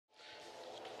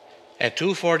At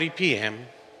 2:40 p.m.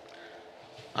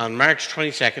 on March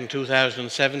 22,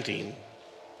 2017,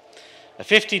 a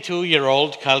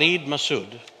 52-year-old Khalid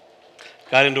Masood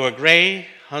got into a gray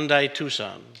Hyundai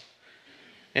Tucson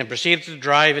and proceeded to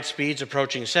drive at speeds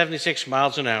approaching 76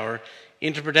 miles an hour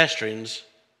into pedestrians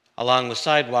along the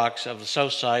sidewalks of the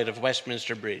south side of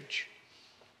Westminster Bridge.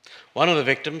 One of the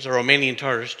victims, a Romanian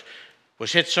tourist,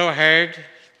 was hit so hard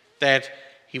that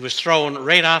he was thrown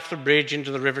right off the bridge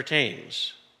into the River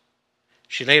Thames.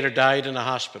 She later died in a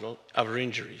hospital of her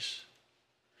injuries.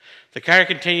 The car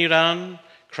continued on,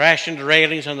 crashed into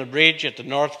railings on the bridge at the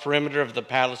north perimeter of the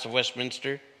Palace of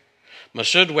Westminster.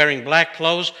 Masood, wearing black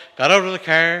clothes, got out of the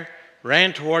car,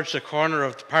 ran towards the corner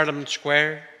of the Parliament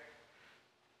Square,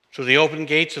 through the open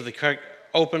gates of the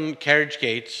open carriage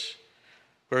gates,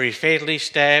 where he fatally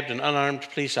stabbed an unarmed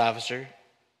police officer,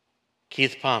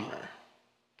 Keith Palmer.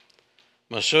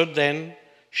 Masood then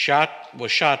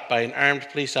was shot by an armed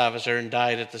police officer and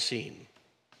died at the scene.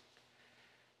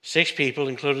 6 people,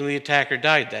 including the attacker,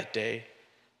 died that day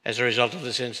as a result of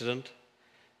this incident,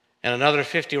 and another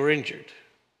 50 were injured.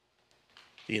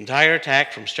 The entire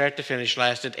attack from start to finish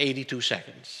lasted 82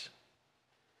 seconds.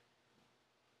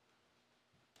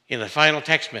 In a final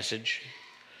text message,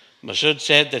 Masood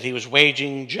said that he was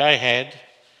waging jihad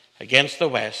against the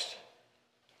West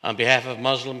on behalf of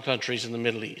Muslim countries in the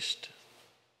Middle East.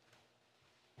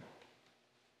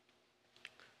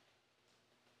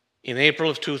 In April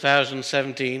of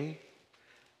 2017,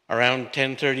 around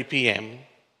 10:30 p.m.,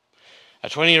 a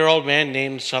 20-year-old man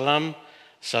named Salman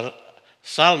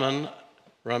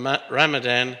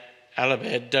Ramadan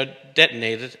Alabed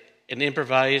detonated an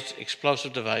improvised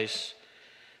explosive device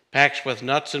packed with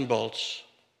nuts and bolts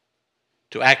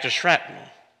to act as shrapnel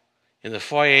in the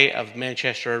foyer of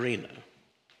Manchester Arena.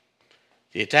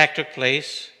 The attack took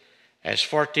place as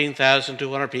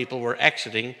 14,200 people were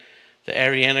exiting the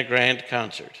Ariana Grande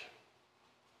concert.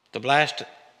 The blast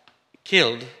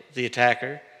killed the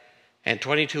attacker and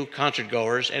 22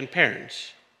 concertgoers and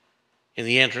parents in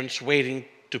the entrance waiting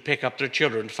to pick up their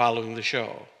children following the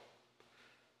show.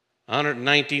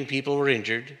 119 people were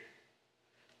injured.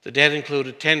 The dead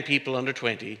included 10 people under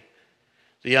 20,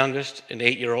 the youngest an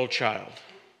 8-year-old child.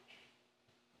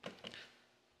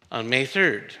 On May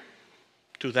 3rd,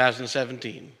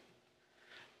 2017,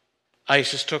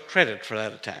 ISIS took credit for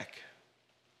that attack.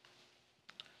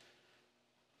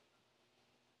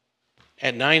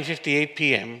 At 9:58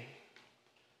 p.m.,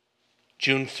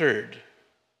 June 3rd,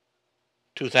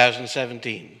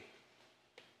 2017,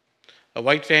 a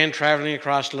white van traveling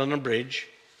across London Bridge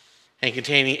and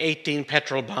containing 18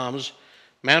 petrol bombs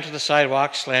mounted the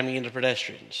sidewalk, slamming into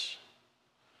pedestrians.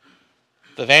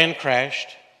 The van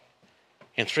crashed,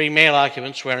 and 3 male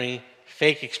occupants wearing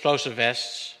fake explosive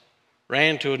vests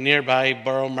ran to a nearby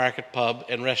Borough Market pub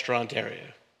and restaurant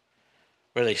area,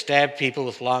 where they stabbed people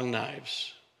with long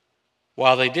knives.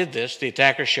 While they did this, the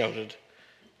attacker shouted,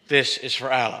 "This is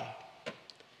for Allah."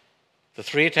 The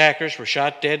 3 attackers were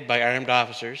shot dead by armed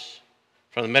officers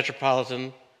from the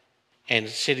Metropolitan and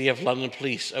City of London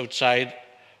Police outside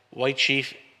White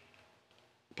Sheaf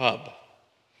pub,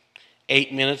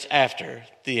 8 minutes after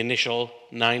the initial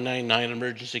 999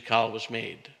 emergency call was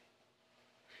made.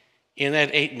 In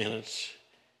that 8 minutes,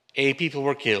 8 people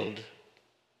were killed,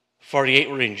 48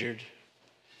 were injured,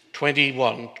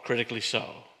 21 critically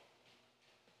so.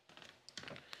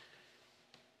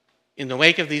 In the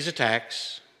wake of these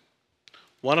attacks,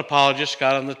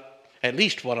 at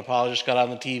least one apologist got on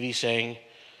the TV saying,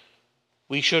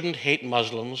 "We shouldn't hate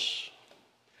Muslims.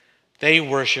 They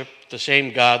worship the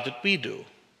same God that we do."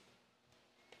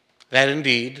 That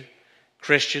indeed,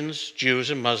 Christians,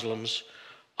 Jews, and Muslims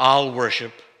all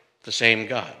worship the same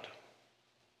God.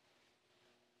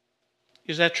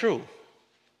 Is that true?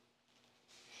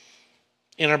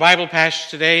 In our Bible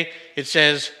passage today, it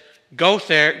says, Go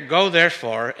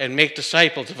therefore and make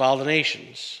disciples of all the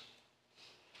nations.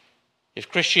 If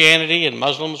Christianity and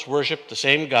Muslims worship the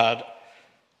same God,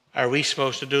 are we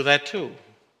supposed to do that too?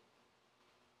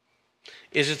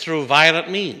 Is it through violent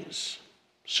means,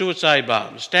 suicide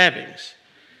bombs, stabbings,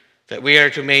 that we are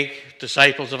to make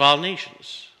disciples of all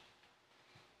nations?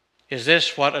 Is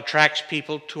this what attracts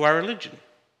people to our religion?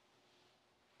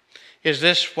 Is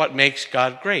this what makes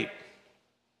God great?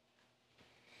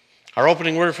 Our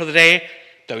opening word for the day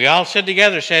that we all said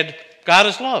together said, God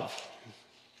is love.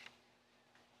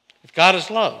 If God is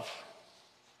love,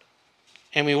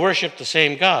 and we worship the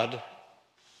same God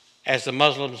as the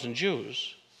Muslims and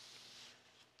Jews,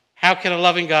 how can a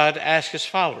loving God ask his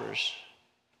followers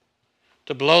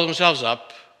to blow themselves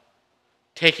up,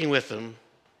 taking with them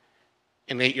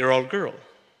an 8-year-old girl?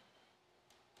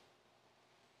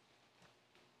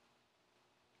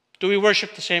 Do we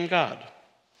worship the same God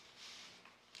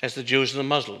as the Jews and the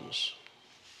Muslims?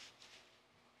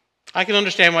 I can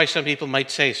understand why some people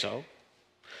might say so.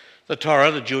 The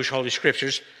Torah, the Jewish Holy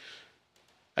Scriptures,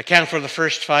 account for the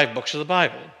first 5 books of the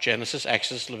Bible: Genesis,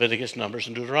 Exodus, Leviticus, Numbers,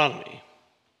 and Deuteronomy.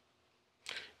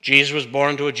 Jesus was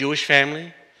born to a Jewish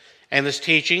family, and his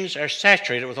teachings are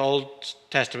saturated with Old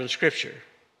Testament Scripture.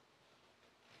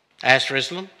 As for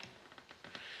Islam,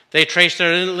 they trace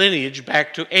their lineage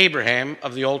back to Abraham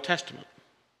of the Old Testament.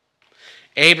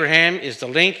 Abraham is the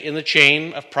link in the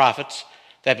chain of prophets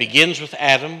that begins with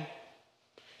Adam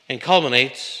and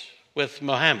culminates with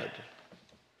Muhammad.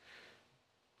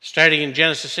 Starting in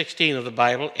Genesis 16 of the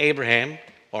Bible, Abraham,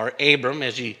 or Abram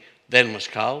as he then was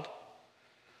called,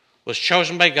 was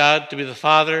chosen by God to be the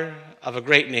father of a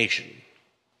great nation.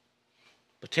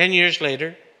 But 10 years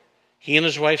later, he and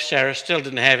his wife Sarah still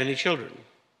didn't have any children.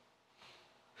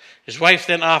 His wife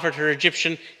then offered her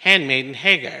Egyptian handmaiden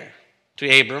Hagar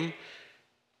to Abram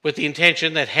with the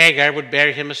intention that Hagar would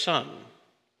bear him a son.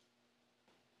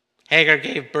 Hagar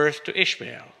gave birth to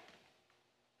Ishmael.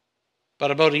 But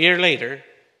about a year later,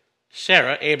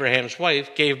 Sarah, Abraham's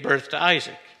wife, gave birth to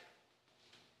Isaac.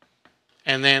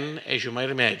 And then, as you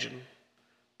might imagine,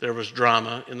 there was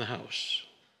drama in the house.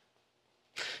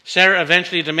 Sarah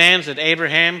eventually demands that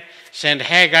Abraham send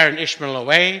Hagar and Ishmael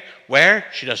away. Where?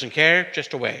 She doesn't care,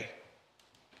 just away.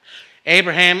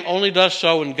 Abraham only does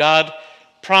so when God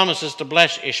promises to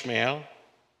bless Ishmael.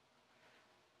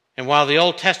 And while the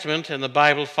Old Testament and the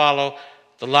Bible follow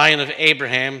the line of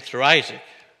Abraham through Isaac,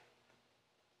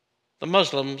 the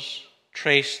Muslims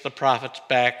trace the prophets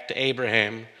back to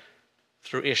Abraham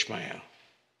through Ishmael.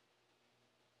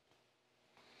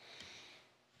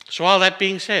 So all that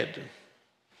being said,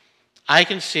 I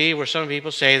can see where some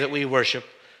people say that we worship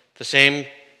the same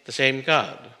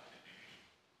God.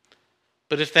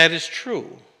 But if that is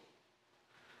true,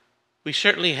 we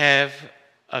certainly have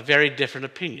a very different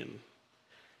opinion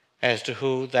as to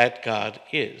who that God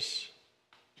is.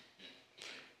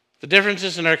 The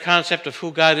differences in our concept of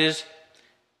who God is,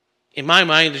 in my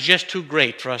mind, is just too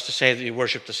great for us to say that we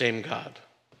worship the same God.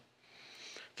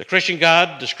 The Christian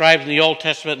God described in the Old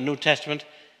Testament and New Testament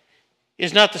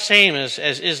is not the same as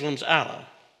Islam's Allah.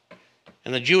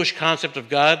 And the Jewish concept of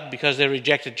God, because they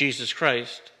rejected Jesus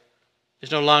Christ,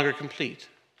 is no longer complete.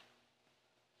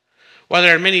 While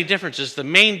there are many differences, the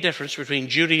main difference between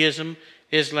Judaism,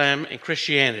 Islam, and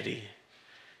Christianity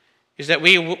is that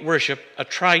we worship a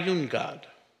triune God,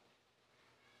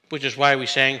 which is why we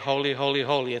sang Holy, Holy,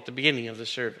 Holy at the beginning of the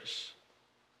service.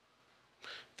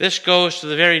 This goes to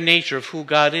the very nature of who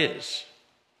God is,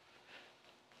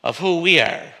 of who we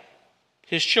are,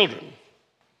 his children,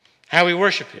 how we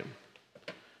worship him,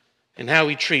 and how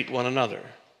we treat one another.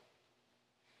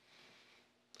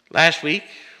 Last week,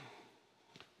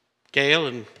 Gail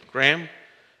and Graham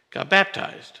got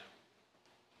baptized.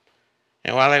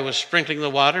 And while I was sprinkling the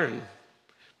water and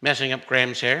messing up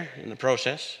Graham's hair in the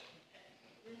process,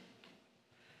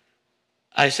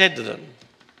 I said to them,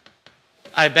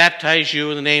 I baptize you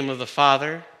in the name of the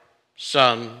Father,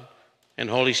 Son, and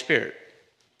Holy Spirit.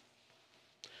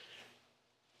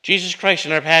 Jesus Christ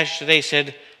in our passage today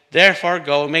said, therefore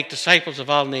go and make disciples of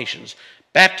all nations,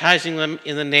 baptizing them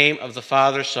in the name of the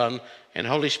Father, Son, and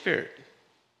Holy Spirit.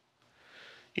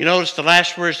 You notice the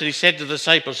last words that he said to the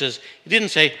disciples is, he didn't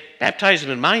say, baptize them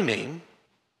in my name.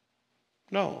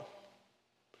 No.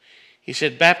 He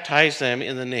said, baptize them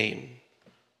in the name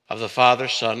of the Father,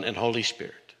 Son, and Holy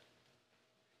Spirit.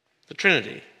 The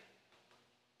Trinity.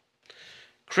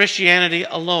 Christianity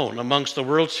alone amongst the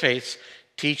world's faiths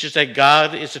teaches that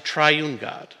God is a triune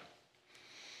God.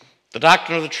 The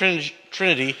doctrine of the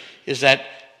Trinity is that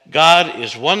God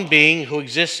is one being who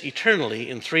exists eternally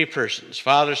in 3 persons,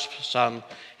 Father, Son,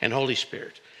 and Holy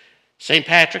Spirit. St.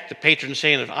 Patrick, the patron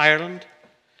saint of Ireland,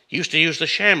 used to use the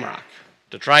shamrock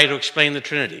to try to explain the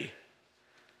Trinity.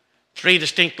 3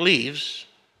 distinct leaves,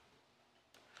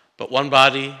 but one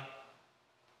body,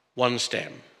 one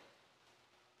stem.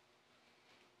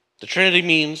 The Trinity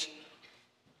means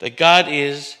that God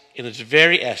is, in its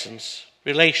very essence,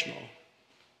 relational.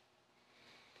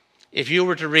 If you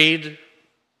were to read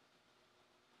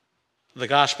the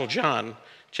Gospel of John,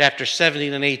 chapter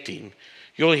 17 and 18,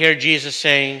 you'll hear Jesus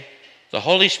saying, the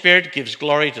Holy Spirit gives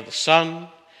glory to the Son.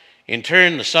 In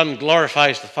turn, the Son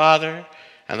glorifies the Father,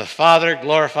 and the Father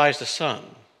glorifies the Son.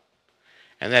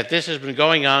 And that this has been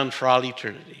going on for all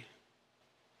eternity.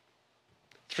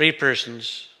 3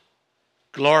 persons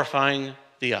glorifying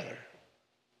the other.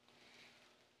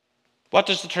 What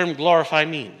does the term glorify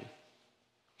mean?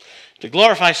 To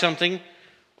glorify something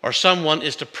or someone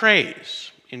is to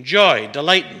praise, enjoy,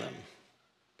 delight in them.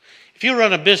 If you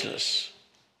run a business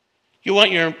You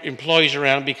want your employees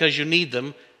around because you need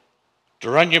them to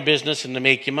run your business and to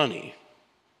make you money.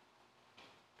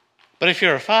 But if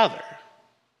you're a father,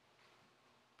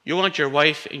 you want your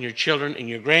wife and your children and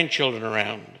your grandchildren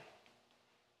around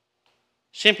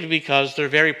simply because their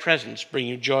very presence brings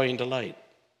you joy and delight.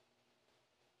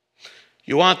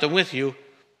 You want them with you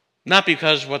not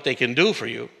because of what they can do for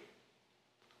you,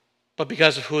 but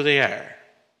because of who they are,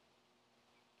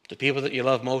 the people that you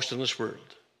love most in this world.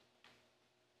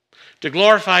 To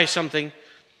glorify something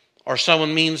or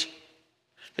someone means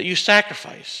that you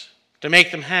sacrifice to make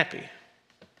them happy.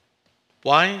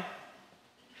 Why?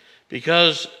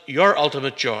 Because your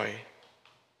ultimate joy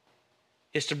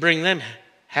is to bring them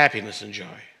happiness and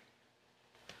joy.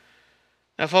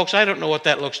 Now, folks, I don't know what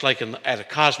that looks like at a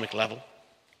cosmic level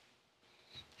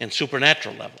and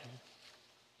supernatural level.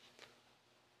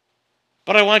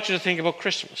 But I want you to think about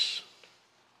Christmas.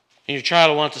 And your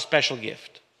child wants a special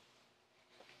gift.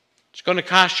 It's going to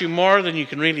cost you more than you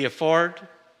can really afford.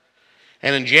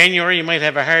 And in January, you might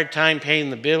have a hard time paying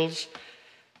the bills.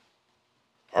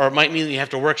 Or it might mean that you have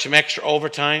to work some extra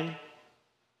overtime.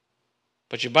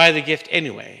 But you buy the gift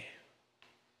anyway.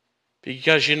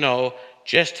 Because you know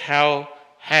just how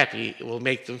happy it will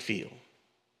make them feel.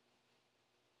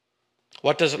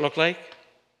 What does it look like?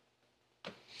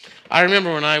 I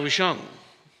remember when I was young,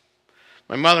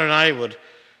 my mother and I would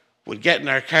get in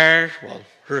our car, well,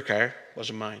 her car,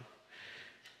 wasn't mine,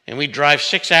 and we'd drive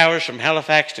 6 hours from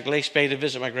Halifax to Glace Bay to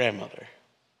visit my grandmother.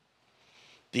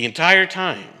 The entire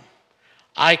time,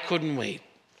 I couldn't wait,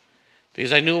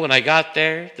 because I knew when I got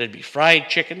there, there'd be fried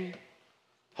chicken,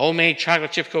 homemade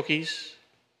chocolate chip cookies,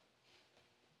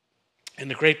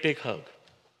 and a great big hug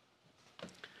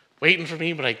waiting for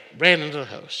me, but I ran into the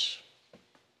house.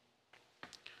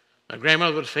 My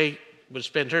grandmother would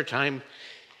spend her time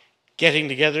getting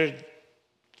together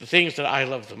the things that I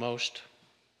love the most.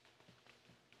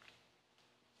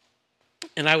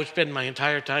 And I would spend my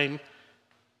entire time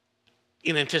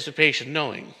in anticipation,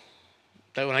 knowing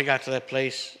that when I got to that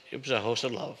place, it was a house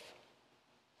of love.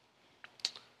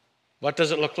 What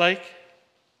does it look like?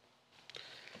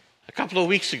 A couple of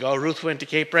weeks ago, Ruth went to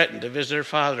Cape Breton to visit her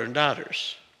father and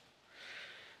daughters.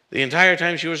 The entire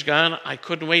time she was gone, I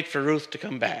couldn't wait for Ruth to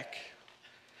come back.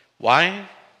 Why?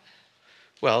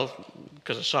 Well,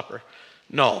 because of supper.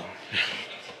 No.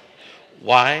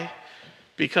 Why?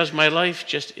 Because my life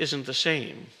just isn't the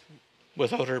same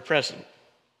without her present,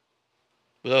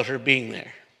 without her being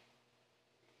there.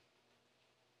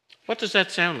 What does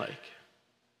that sound like?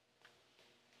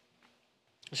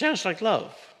 It sounds like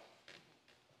love.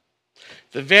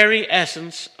 The very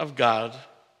essence of God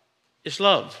is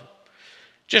love.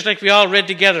 Just like we all read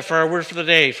together for our word for the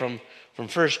day from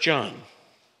 1 John.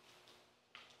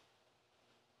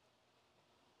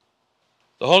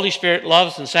 The Holy Spirit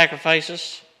loves and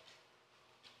sacrifices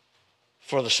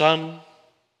for the Son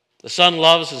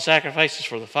loves and sacrifices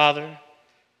for the Father,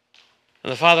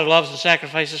 and the Father loves and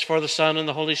sacrifices for the Son and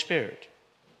the Holy Spirit.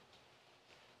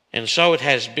 And so it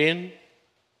has been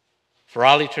for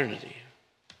all eternity.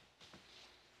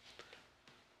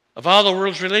 Of all the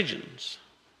world's religions,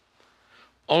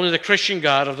 only the Christian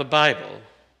God of the Bible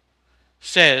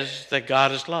says that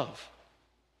God is love.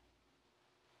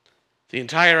 The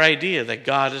entire idea that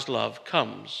God is love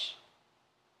comes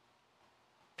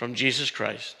from Jesus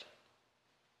Christ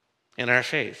and our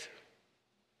faith.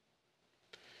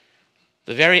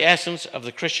 The very essence of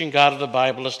the Christian God of the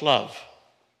Bible is love.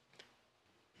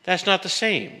 That's not the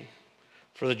same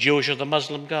for the Jewish or the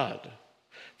Muslim God.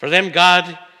 For them,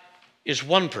 God is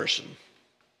one person.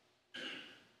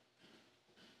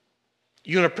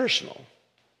 Unipersonal.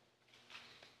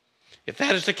 If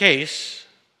that is the case,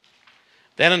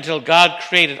 then until God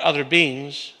created other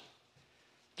beings,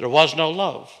 there was no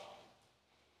love.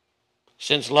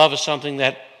 Since love is something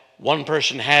that one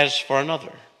person has for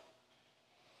another.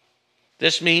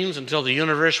 This means until the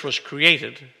universe was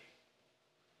created,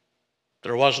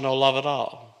 there was no love at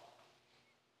all.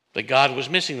 That God was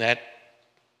missing that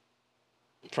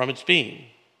from its being.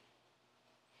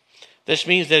 This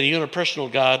means that a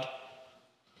unipersonal God,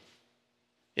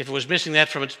 if it was missing that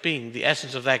from its being, the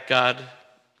essence of that God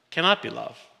cannot be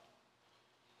love.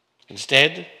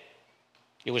 Instead,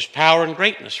 it was power and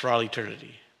greatness for all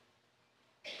eternity.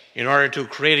 In order to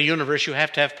create a universe, you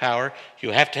have to have power,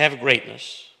 you have to have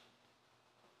greatness.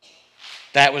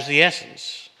 That was the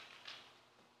essence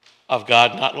of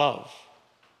God, not love.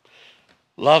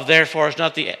 Love, therefore, is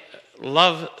not the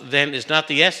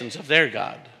essence of their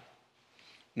God,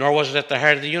 nor was it at the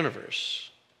heart of the universe.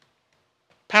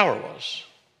 Power was.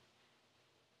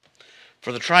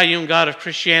 For the triune God of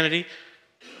Christianity,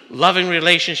 loving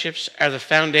relationships are the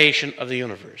foundation of the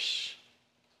universe.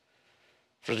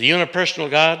 For the unipersonal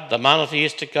God, the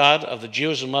monotheistic God of the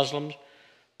Jews and Muslims,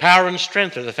 power and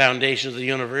strength are the foundations of the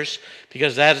universe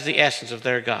because that is the essence of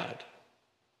their God.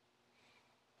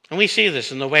 And we see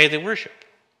this in the way they worship,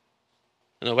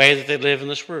 in the way that they live in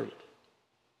this world.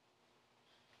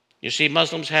 You see,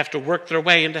 Muslims have to work their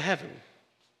way into heaven.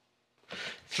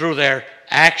 Through their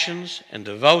actions and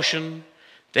devotion,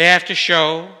 they have to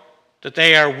show that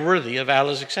they are worthy of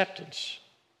Allah's acceptance.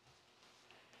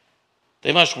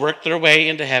 They must work their way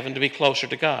into heaven to be closer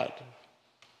to God.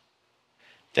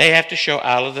 They have to show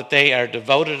Allah that they are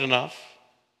devoted enough,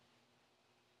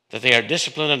 that they are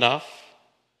disciplined enough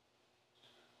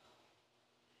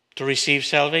to receive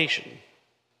salvation.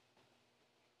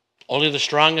 Only the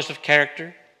strongest of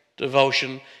character,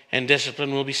 devotion, and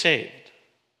discipline will be saved.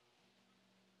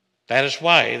 That is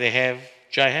why they have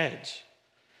jihads.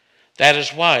 That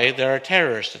is why there are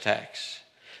terrorist attacks.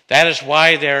 That is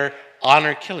why there are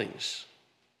honor killings.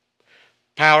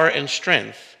 Power and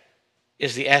strength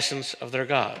is the essence of their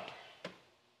God.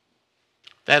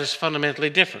 That is fundamentally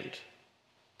different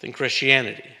than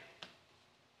Christianity.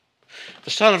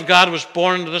 The Son of God was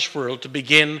born into this world to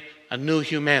begin a new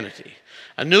humanity,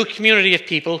 a new community of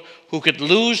people who could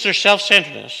lose their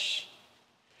self-centeredness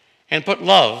and put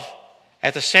love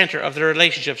at the center of their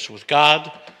relationships with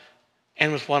God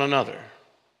and with one another.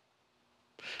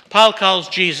 Paul calls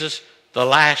Jesus the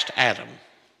last Adam.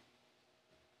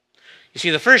 You see,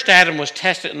 the first Adam was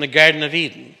tested in the Garden of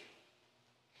Eden.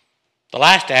 The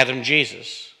last Adam,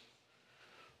 Jesus,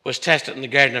 was tested in the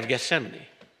Garden of Gethsemane.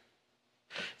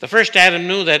 The first Adam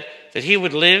knew that he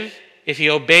would live if he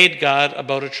obeyed God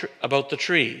about the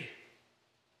tree,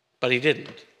 but he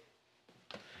didn't.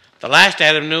 The last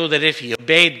Adam knew that if he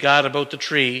obeyed God about the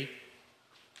tree,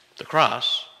 the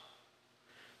cross,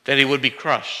 that he would be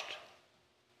crushed.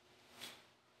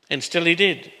 And still he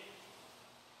did.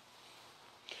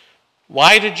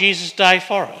 Why did Jesus die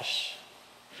for us?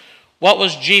 What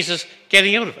was Jesus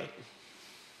getting out of it?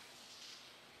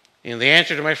 And the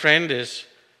answer to my friend is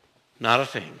not a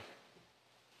thing.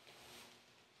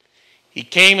 He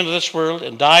came into this world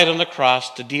and died on the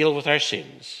cross to deal with our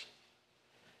sins.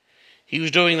 He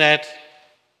was doing that.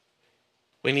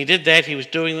 When he did that, he was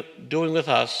doing with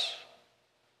us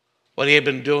what he had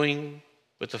been doing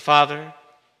with the Father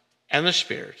and the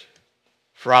Spirit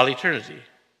for all eternity.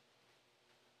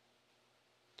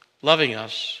 Loving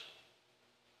us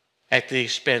at the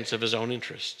expense of his own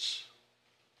interests.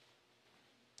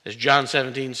 As John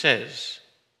 17 says,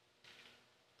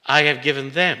 I have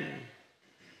given them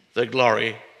the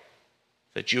glory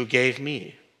that you gave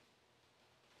me.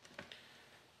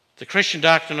 The Christian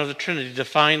doctrine of the Trinity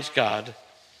defines God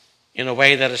in a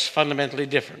way that is fundamentally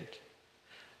different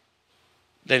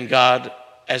than God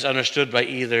as understood by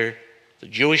either the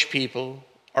Jewish people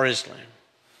or Islam.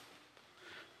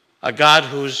 A God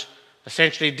whose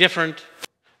essentially different,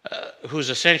 whose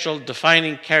essential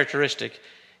defining characteristic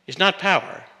is not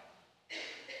power,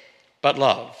 but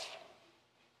love.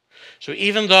 So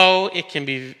even though it can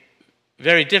be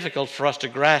very difficult for us to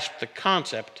grasp the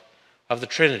concept of the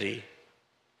Trinity,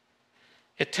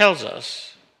 it tells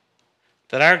us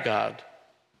that our God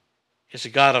is a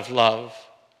God of love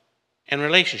and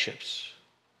relationships.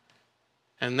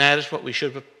 And that is what we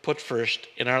should put first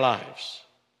in our lives.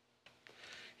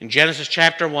 In Genesis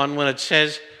chapter 1, when it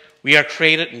says we are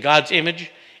created in God's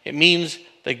image, it means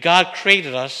that God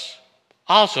created us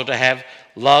also to have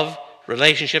love,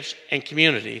 relationships, and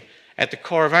community at the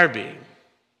core of our being,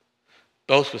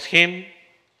 both with Him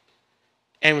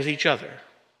and with each other.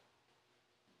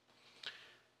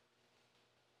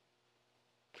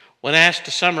 When asked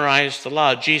to summarize the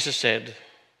law, Jesus said,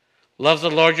 love the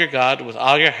Lord your God with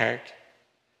all your heart,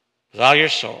 with all your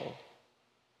soul,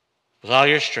 with all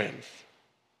your strength,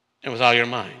 and with all your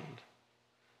mind.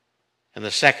 And the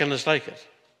second is like it.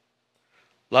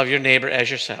 Love your neighbor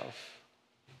as yourself.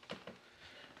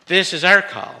 This is our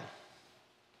call,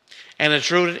 and it's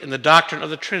rooted in the doctrine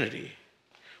of the Trinity,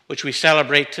 which we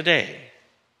celebrate today.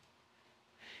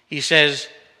 He says,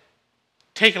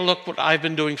 take a look what I've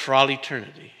been doing for all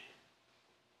eternity.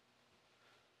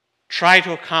 Try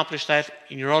to accomplish that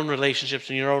in your own relationships,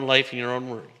 in your own life, in your own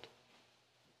world.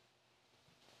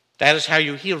 That is how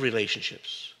you heal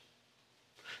relationships.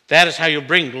 That is how you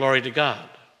bring glory to God.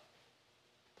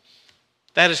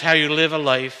 That is how you live a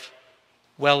life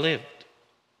well lived.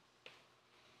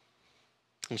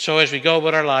 And so as we go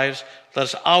about our lives, let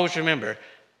us always remember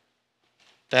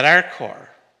that our core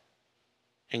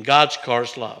and God's core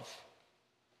is love.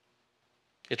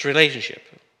 It's relationship.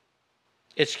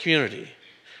 It's community,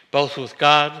 both with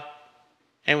God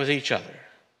and with each other.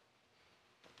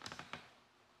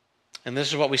 And this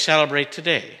is what we celebrate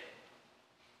today.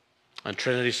 on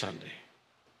Trinity Sunday,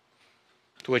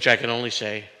 to which I can only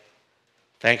say,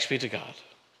 thanks be to God,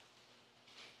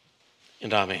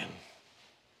 and amen.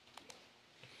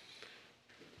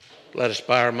 Let us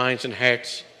bow our minds and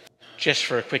hearts just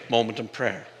for a quick moment in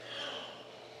prayer.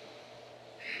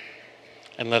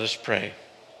 And let us pray.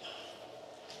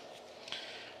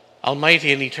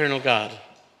 Almighty and eternal God,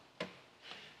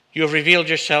 you have revealed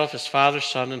yourself as Father,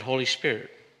 Son, and Holy Spirit,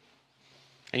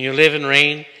 and you live and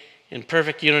reign in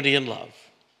perfect unity and love.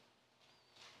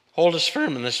 Hold us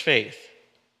firm in this faith,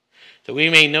 that we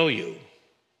may know you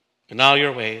in all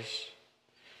your ways,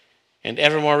 and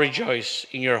evermore rejoice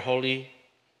in your holy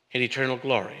and eternal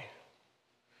glory,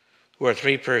 who are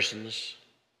three persons,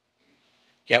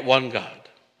 yet one God.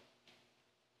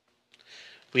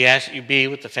 We ask that you be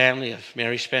with the family of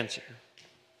Mary Spencer,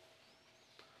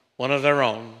 one of their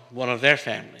own, one of their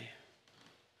family,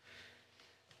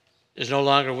 is no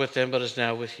longer with them but is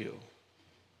now with you.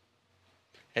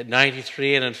 At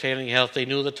 93 and in failing health, they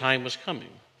knew the time was coming.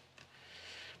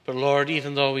 But Lord,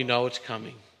 even though we know it's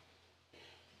coming,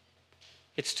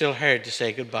 it's still hard to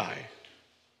say goodbye.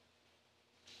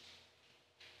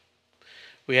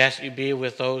 We ask that you be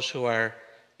with those who are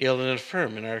ill and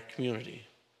infirm in our community,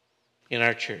 in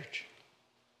our church.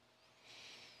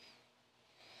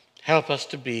 Help us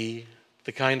to be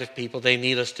the kind of people they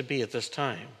need us to be at this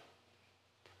time,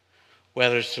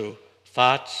 whether it's through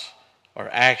thoughts or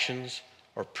actions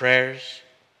or prayers,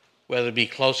 whether it be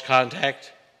close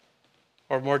contact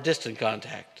or more distant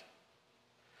contact.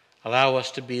 Allow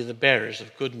us to be the bearers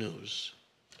of good news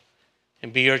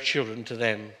and be your children to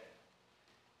them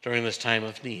during this time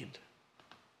of need.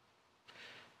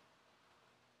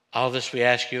 All this we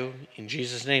ask you in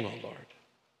Jesus' name, O Lord.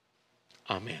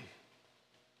 Amen.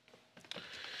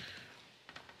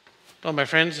 Well, my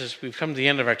friends, as we've come to the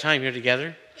end of our time here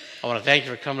together, I want to thank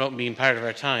you for coming out and being part of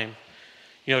our time.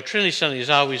 You know, Trinity Sunday is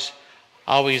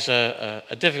always a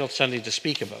difficult Sunday to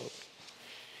speak about.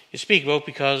 You speak about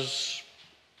because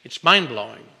it's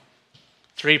mind-blowing.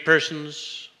 Three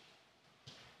persons,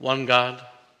 one God.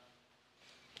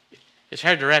 It's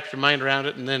hard to wrap your mind around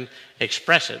it and then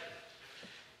express it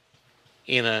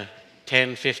in a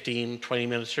 10, 15,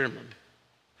 20-minute sermon.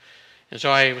 And so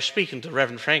I was speaking to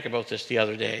Reverend Frank about this the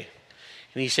other day,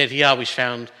 and he said he always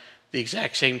found the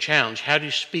exact same challenge. How do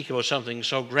you speak about something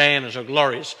so grand and so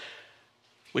glorious,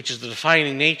 which is the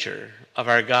defining nature of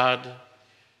our God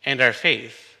and our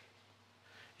faith,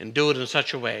 and do it in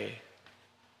such a way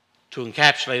to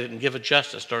encapsulate it and give it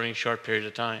justice during a short period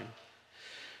of time?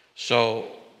 So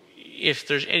if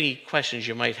there's any questions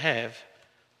you might have,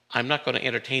 I'm not going to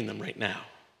entertain them right now.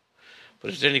 But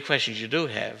if there's any questions you do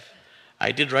have,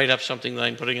 I did write up something that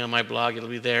I'm putting on my blog. It'll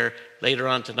be there later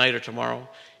on tonight or tomorrow.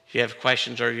 If you have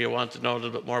questions or you want to know a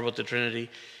little bit more about the Trinity,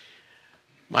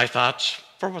 my thoughts,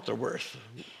 for what they're worth,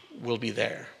 will be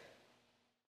there.